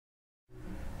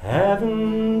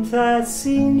Haven't I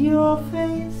seen your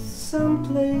face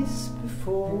someplace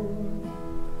before?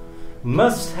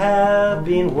 Must have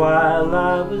been while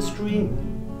I was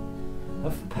dreaming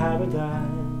of paradise.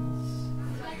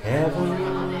 Heaven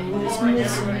is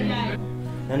missing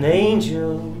an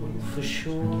angel for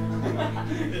sure.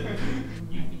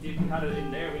 You didn't have it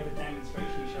in there, we have a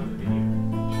demonstration, you showed the video.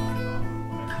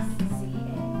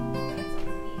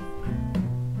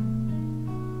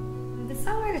 The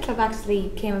Songwriters Club actually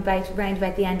came about around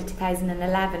about the end of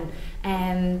 2011.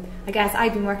 I guess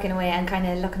I'd been working away and kind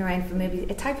of looking around for maybe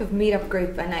a type of meetup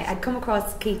group, and I'd come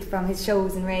across Keith from his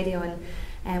shows and radio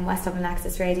and West Dublin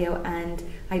Access Radio, and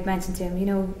I'd mentioned to him, you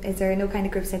know, is there no kind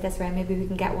of groups like this around, maybe we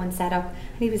can get one set up,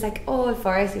 and he was like, all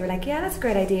for it. We were like, yeah, that's a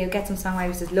great idea, get some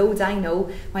songwriters, there's loads I know,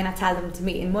 why not tell them to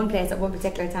meet in one place at one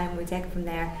particular time, and we take it from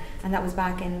there. And that was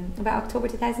back in about October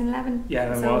 2011. Yeah,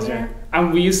 that was, yeah.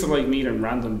 And we used to like meet in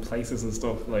random places and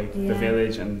stuff, like the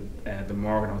Village and the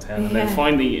Morgan Hotel, and then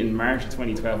finally in March of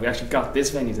 2012 we actually got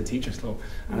this venue, the Teachers Club,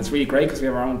 and it's really great because we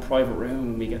have our own private room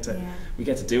and we get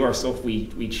to do our stuff.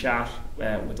 We chat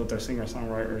with other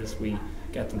singer-songwriters, we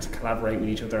get them to collaborate with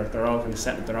each other. They're all kind of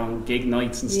setting up their own gig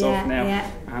nights and stuff now,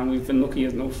 and we've been lucky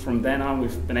enough from then on,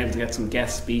 we've been able to get some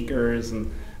guest speakers,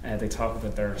 and they talk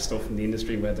about their stuff in the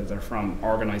industry, whether they're from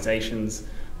organisations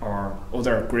or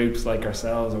other groups like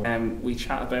ourselves. We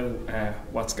chat about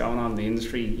what's going on in the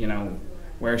industry, you know,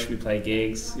 where should we play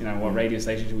gigs, you know, what radio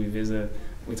station should we visit.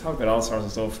 We talk about all sorts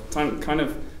of stuff. Kind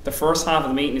of the first half of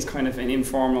the meeting is kind of an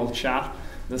informal chat.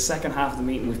 The second half of the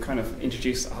meeting we've kind of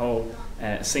introduced a whole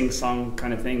sing-song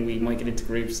kind of thing. We might get into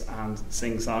groups and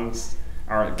sing songs,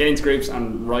 or get into groups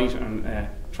and write and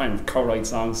try and co-write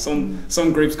songs.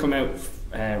 Some groups come out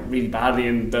really badly,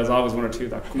 and there's always one or two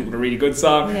that come up with a really good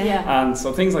song, and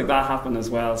so things like that happen as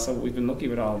well. So we've been lucky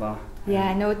with all that.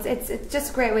 Yeah, no, it's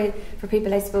just a great way for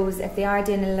people, I suppose, if they are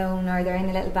doing it alone or they're in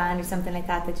a little band or something like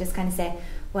that, they just kind of say,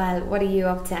 well, what are you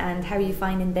up to and how are you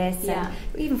finding this? And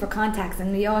even for contacts,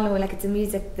 and we all know, like, it's the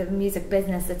music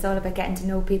business, it's all about getting to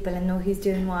know people and know who's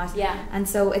doing what. And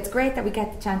so it's great that we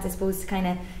get the chance, I suppose, to kind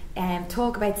of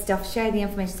talk about stuff, share the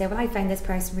information, say, well, I found this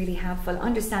person really helpful,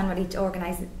 understand what each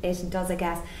organisation does, I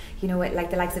guess, you know, like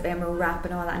the likes of Emerald Rap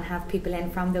and all that, and have people in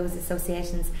from those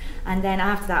associations. And then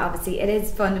after that, obviously, it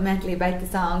is fundamentally about the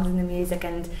songs and the music,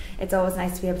 and it's always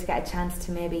nice to be able to get a chance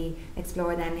to maybe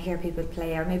explore then, hear people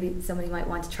play, or maybe somebody might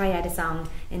want to try out a song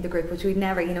in the group, which we'd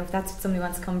never, you know, if that's what somebody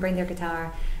wants to come bring their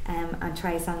guitar and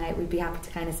try a song out, we'd be happy to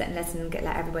kind of sit and listen and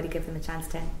let everybody give them a chance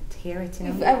to hear it, you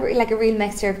know. Like a real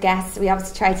mixture of guests. We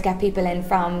obviously try to get people in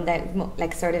from the,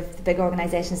 like, sort of the big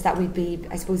organisations that we'd be,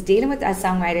 I suppose, dealing with as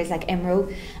songwriters, like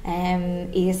IMRO,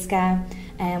 ISCA,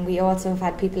 and we also have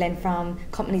had people in from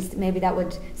companies maybe that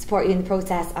would support you in the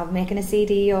process of making a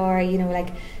CD, or, you know, like,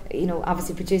 you know,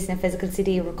 obviously producing a physical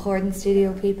CD, or recording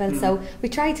studio people. So we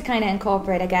try to kind of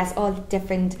incorporate, I guess, all the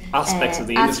different aspects of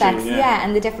the industry,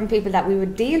 and the different people that we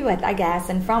would deal with, I guess,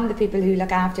 and from the people who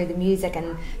look after the music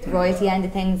and the royalty end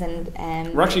of things.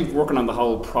 And we're actually working on the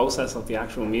whole process of the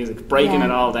actual music, breaking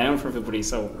it all down for everybody.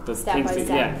 So the things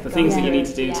that you need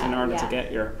to do in order to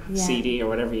get your CD or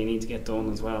whatever you need to get done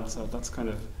as well. So that's kind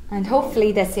of. And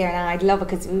hopefully this year, and I'd love it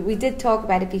because we did talk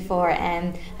about it before,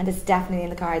 and it's definitely in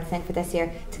the cards, I think, for this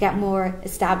year, to get more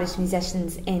established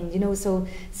musicians in, you know, so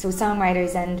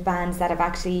songwriters and bands that have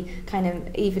actually kind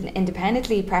of, even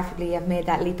independently preferably, have made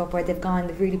that leap up where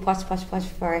they've really pushed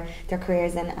for their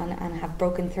careers and have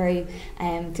broken through,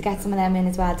 to get some of them in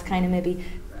as well, to kind of maybe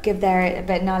give their a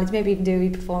bit of knowledge, maybe even do a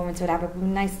performance or whatever. But it would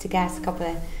be nice to get a couple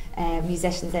of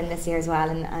musicians in this year as well,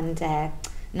 and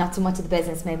not so much of the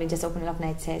business, maybe just open it up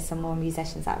now to some more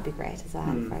musicians. That would be great as well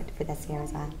for this year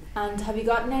as well. And have you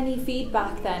gotten any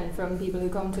feedback then from people who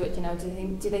come to it? You know,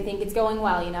 do they think it's going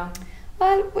well? You know.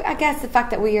 Well, I guess the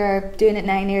fact that we are doing it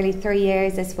now nearly 3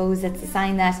 years, I suppose it's a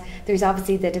sign that there's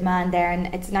obviously the demand there,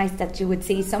 and it's nice that you would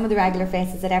see some of the regular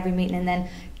faces at every meeting, and then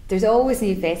there's always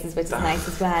new faces, which is nice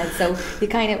as well. So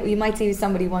you might see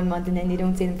somebody 1 month and then you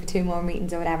don't see them for 2 more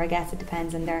meetings or whatever. I guess it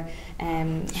depends on their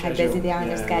how busy they are on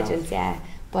their schedules.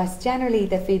 But generally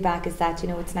the feedback is that, you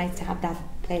know, it's nice to have that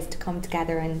place to come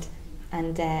together and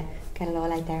get it all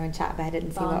out there and chat about it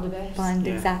and bond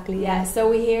exactly. So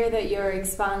we hear that you're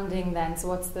expanding then. So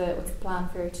what's the plan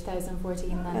for 2014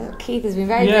 then? Well, Keith has been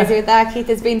very busy with that. Keith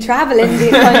has been travelling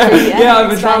the country. I've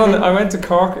been travelling. I went to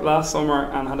Cork last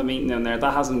summer and had a meeting down there.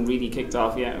 That hasn't really kicked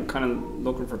off yet. I'm kind of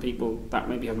looking for people that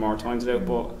maybe have more time to do it,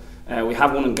 but we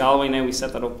have one in Galway now. We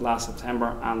set that up last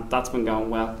September and that's been going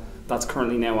well. That's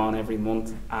currently now on every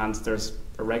month, and there's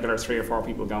a regular 3 or 4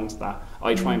 people going to that.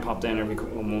 I try and pop down every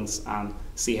couple of months and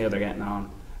see how they're getting on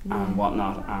and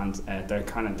whatnot, and they're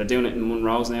doing it in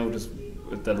Munros now, which is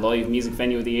the live music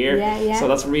venue of the year. Yeah. So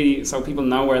that's really, so people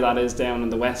know where that is down in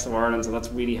the west of Ireland, so that's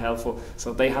really helpful.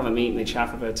 So they have a meeting, they chat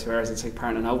for about 2 hours, they take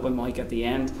part in an open mic at the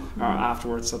end or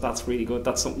afterwards, so that's really good.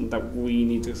 That's something that we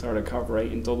need to sort of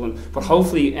incorporate in Dublin. But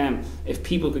hopefully if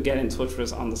people could get in touch with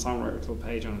us on the Songwriters Club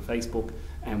page on Facebook,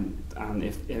 and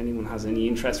if anyone has any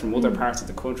interest from other parts of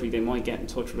the country, they might get in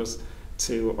touch with us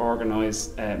to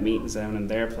organise meetings down in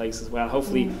their place as well.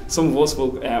 Hopefully some of us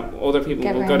will, other people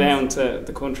will go down to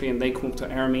the country and they come up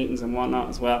to our meetings and whatnot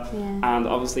as well. And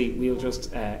obviously we'll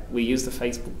just, we use the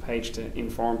Facebook page to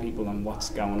inform people on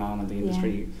what's going on in the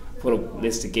industry, put up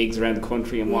lists of gigs around the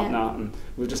country and whatnot, and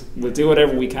we'll do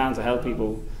whatever we can to help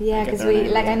people. Yeah, because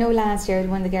I know last year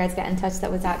one of the girls got in touch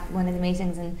that was at one of the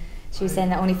meetings, and she was saying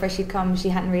that only first she'd come, she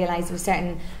hadn't realised there were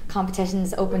certain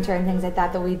competitions open to her and things like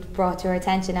that we'd brought to her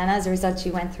attention, and as a result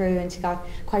she went through and she got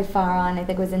quite far on. I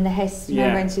think it was in the HIS,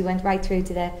 remember, and she went right through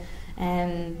to the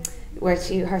where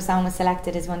her song was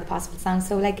selected as one of the possible songs.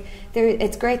 So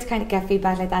it's great to kind of get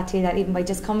feedback like that too, that even by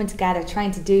just coming together,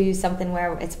 trying to do something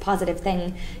where it's a positive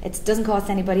thing, it doesn't cost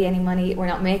anybody any money, we're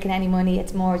not making any money,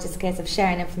 it's more just a case of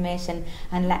sharing information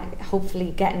and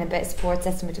hopefully getting a bit of support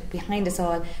system behind us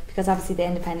all, because obviously the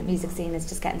independent music scene is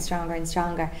just getting stronger and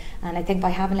stronger, and I think by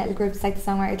having little groups like the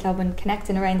Songwriters Club and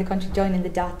connecting around the country, joining the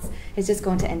dots, is just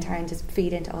going to in turn just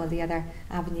feed into all the other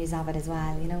avenues of it as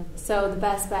well, you know. So the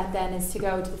best bet then is to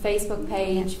go to the Facebook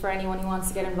page for anyone who wants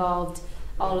to get involved.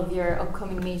 All of your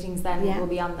upcoming meetings then will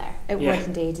be on there. It would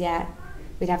indeed,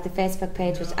 we'd have the Facebook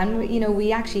page, and you know,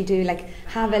 we actually do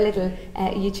have a little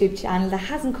YouTube channel that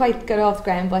hasn't quite got off the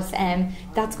ground, but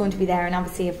that's going to be there, and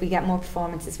obviously if we get more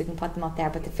performances we can put them up there.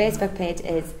 But the Facebook page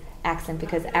is excellent,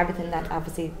 because everything that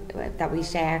obviously that we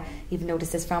share, even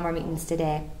notices from our meetings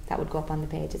today, that would go up on the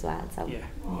page as well. So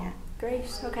great.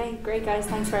 Okay, great guys,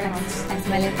 thanks very much. Thanks a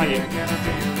million.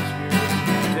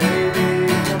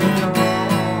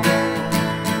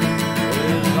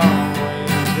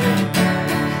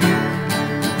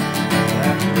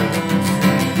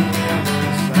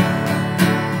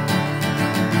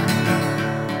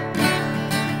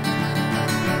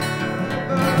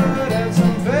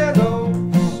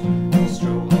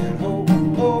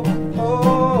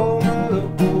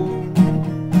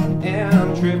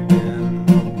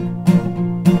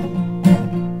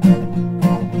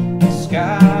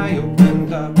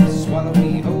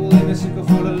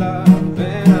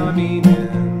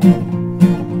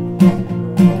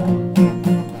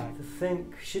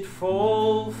 She'd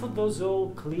fall for those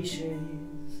old cliches,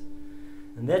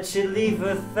 and that she'd leave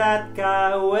with that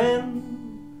guy when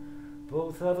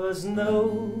both of us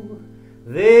know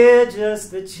they're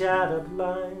just the chattered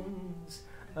lines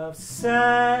of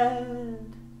sad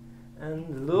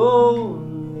and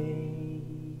lonely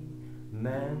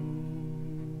men.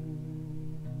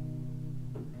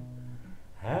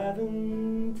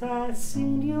 Haven't I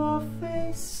seen your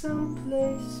face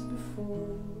someplace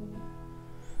before?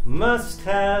 Must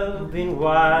have been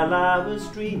while I was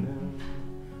dreaming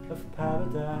of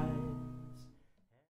paradise.